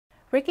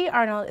Ricky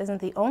Arnold isn't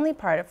the only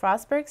part of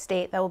Frostburg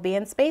State that will be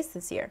in space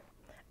this year.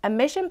 A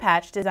mission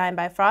patch designed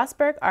by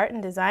Frostburg Art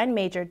and Design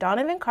major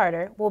Donovan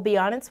Carter will be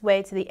on its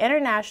way to the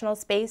International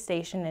Space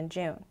Station in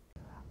June.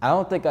 I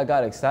don't think I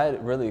got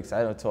really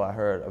excited until I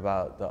heard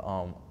about the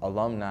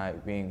alumni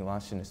being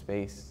launched into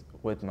space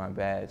with my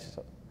badge.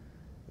 So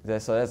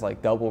that's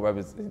like double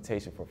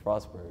representation for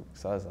Frostburg.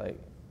 So I was like,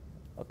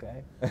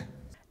 okay.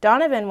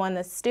 Donovan won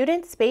the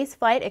Student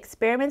Spaceflight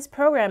Experiments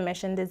Program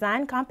Mission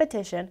Design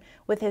Competition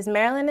with his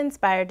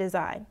Maryland-inspired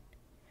design.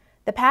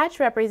 The patch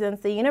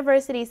represents the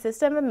University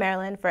System of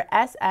Maryland for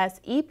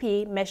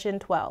SSEP Mission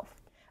 12.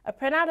 A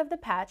printout of the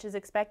patch is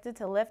expected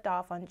to lift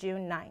off on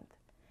June 9th.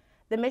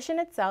 The mission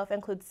itself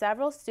includes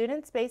several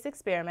student space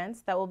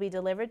experiments that will be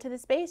delivered to the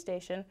space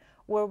station,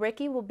 where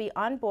Ricky will be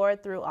on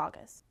board through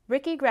August.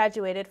 Ricky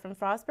graduated from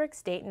Frostburg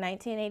State in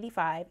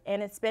 1985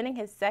 and is spending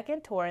his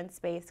second tour in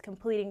space,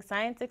 completing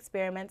science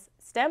experiments,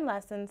 STEM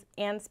lessons,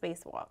 and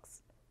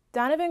spacewalks.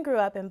 Donovan grew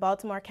up in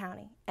Baltimore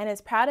County and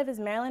is proud of his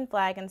Maryland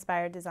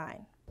flag-inspired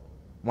design.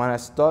 When I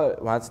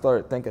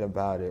started thinking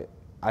about it,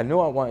 I knew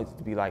I wanted it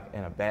to be like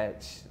in a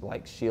badge,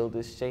 like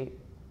shieldish shape,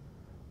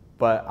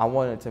 but I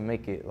wanted to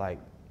make it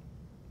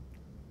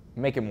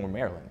more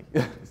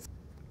Maryland-y.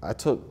 I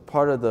took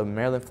part of the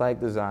Maryland flag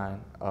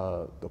design,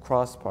 the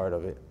cross part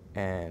of it,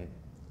 and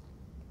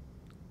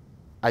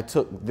I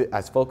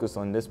focused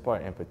on this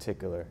part in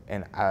particular,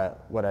 and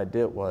what I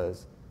did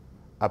was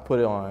I put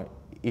it on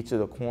each of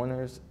the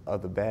corners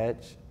of the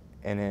badge,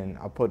 and then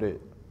I put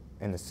it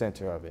in the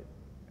center of it,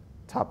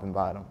 top and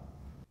bottom.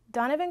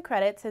 Donovan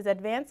credits his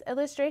advanced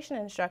illustration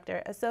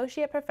instructor,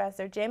 Associate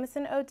Professor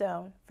Jameson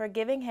O'Done, for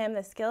giving him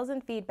the skills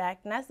and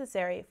feedback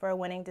necessary for a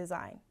winning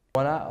design.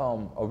 When I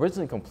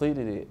originally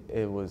completed it,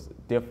 it was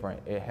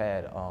different. It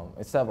had,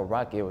 instead of a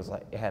rocket,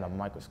 it had a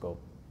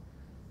microscope.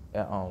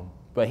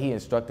 But he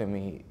instructed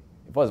me,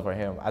 if it wasn't for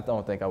him, I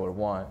don't think I would have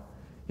won.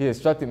 He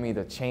instructed me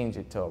to change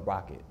it to a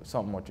rocket,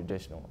 something more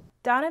traditional.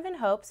 Donovan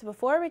hopes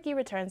before Ricky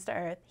returns to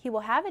Earth, he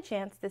will have a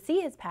chance to see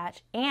his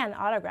patch and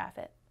autograph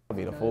it. It'll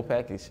be the full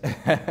package.